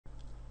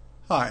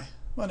Hi,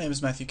 my name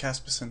is Matthew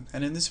Casperson,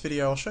 and in this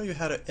video I'll show you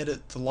how to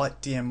edit the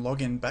LightDM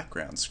login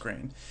background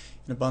screen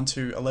in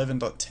Ubuntu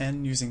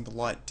 11.10 using the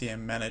LightDM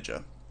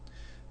Manager.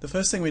 The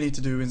first thing we need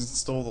to do is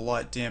install the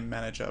LightDM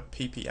Manager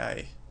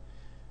PPA,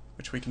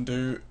 which we can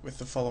do with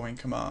the following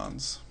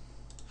commands.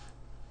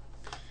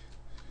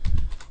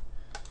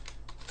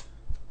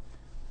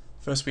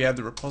 First we add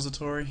the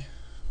repository.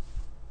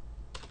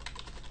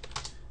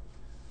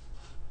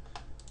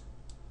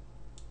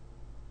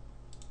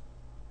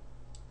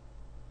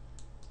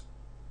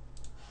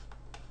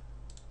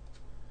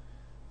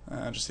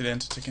 Just hit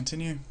enter to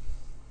continue.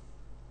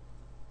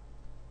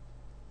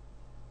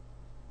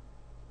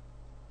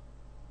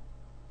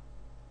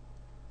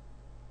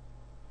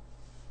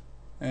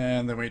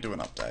 And then we do an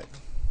update.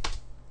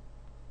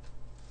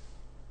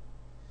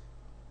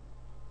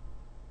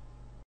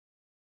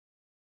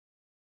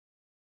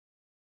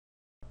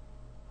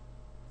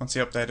 Once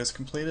the update is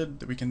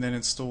completed, we can then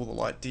install the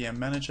LightDM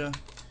Manager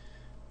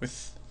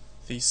with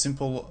the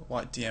simple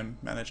LightDM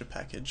Manager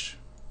package.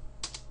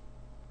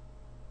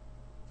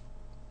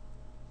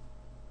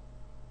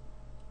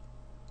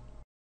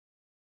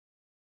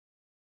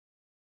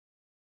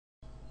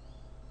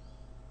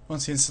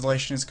 Once the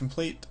installation is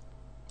complete,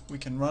 we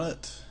can run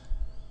it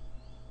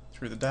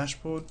through the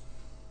dashboard.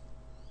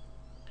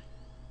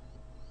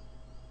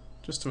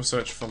 Just do a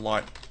search for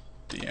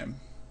LightDM.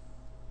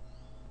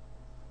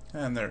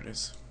 And there it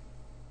is.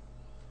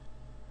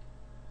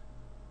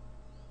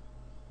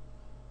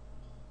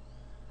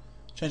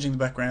 Changing the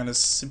background is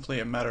simply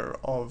a matter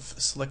of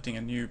selecting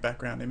a new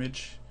background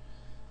image.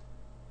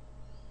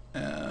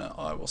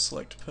 I will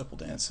select Purple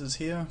Dancers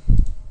here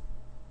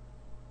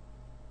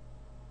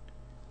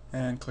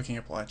and clicking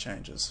Apply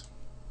Changes.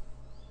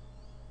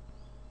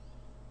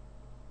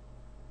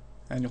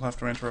 And you'll have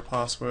to enter a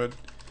password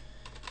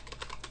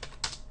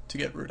to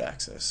get root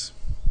access.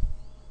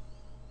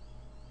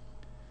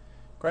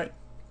 Great,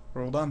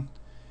 we're all done.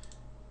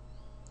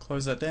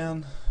 Close that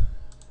down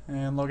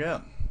and log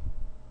out.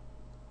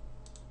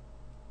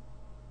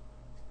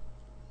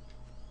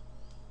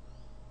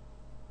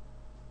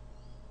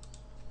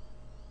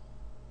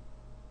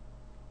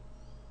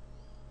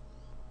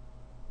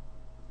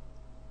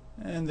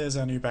 And there's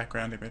our new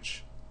background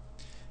image.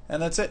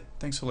 And that's it.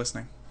 Thanks for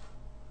listening.